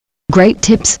great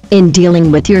tips in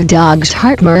dealing with your dog's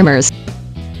heart murmurs.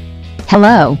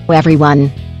 Hello,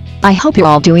 everyone. I hope you're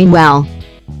all doing well.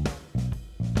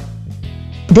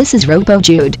 This is Robo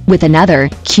Jude with another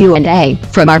Q&A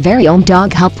from our very own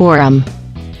Dog Help Forum.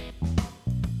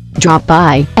 Drop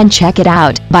by and check it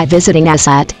out by visiting us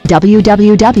at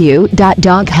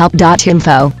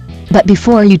www.doghelp.info. But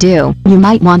before you do, you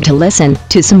might want to listen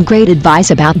to some great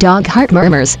advice about dog heart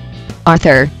murmurs.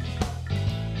 Arthur.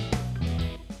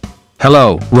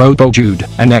 Hello, Robo Jude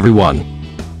and everyone.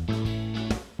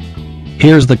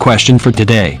 Here's the question for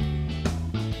today.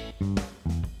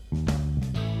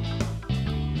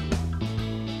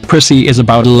 Prissy is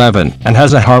about 11 and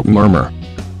has a heart murmur.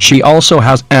 She also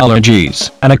has allergies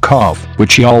and a cough,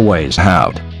 which she always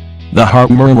had. The heart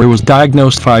murmur was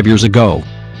diagnosed 5 years ago.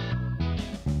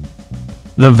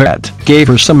 The vet gave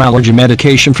her some allergy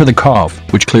medication for the cough,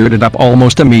 which cleared it up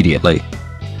almost immediately.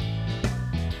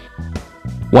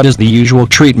 What is the usual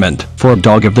treatment for a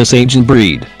dog of this age and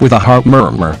breed with a heart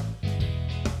murmur?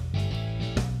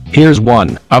 Here's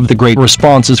one of the great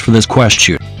responses for this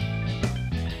question.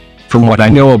 From what I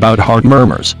know about heart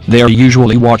murmurs, they are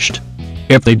usually watched.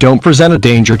 If they don't present a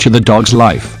danger to the dog's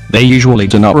life, they usually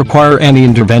do not require any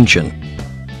intervention.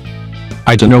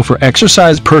 I do know for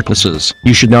exercise purposes,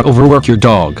 you should not overwork your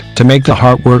dog to make the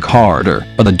heart work harder,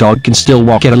 but the dog can still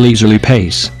walk at a leisurely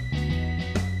pace.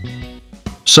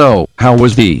 So, how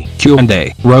was the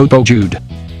Q&A, Robo Jude?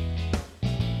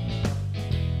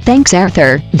 Thanks,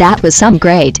 Arthur. That was some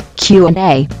great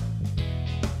Q&A.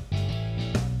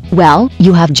 Well,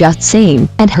 you have just seen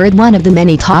and heard one of the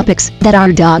many topics that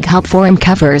our Dog Help Forum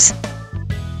covers.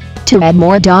 To add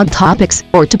more dog topics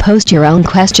or to post your own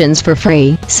questions for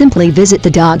free, simply visit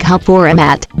the Dog Help Forum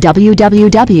at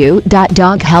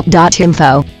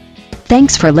www.doghelp.info.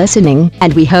 Thanks for listening,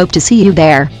 and we hope to see you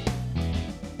there.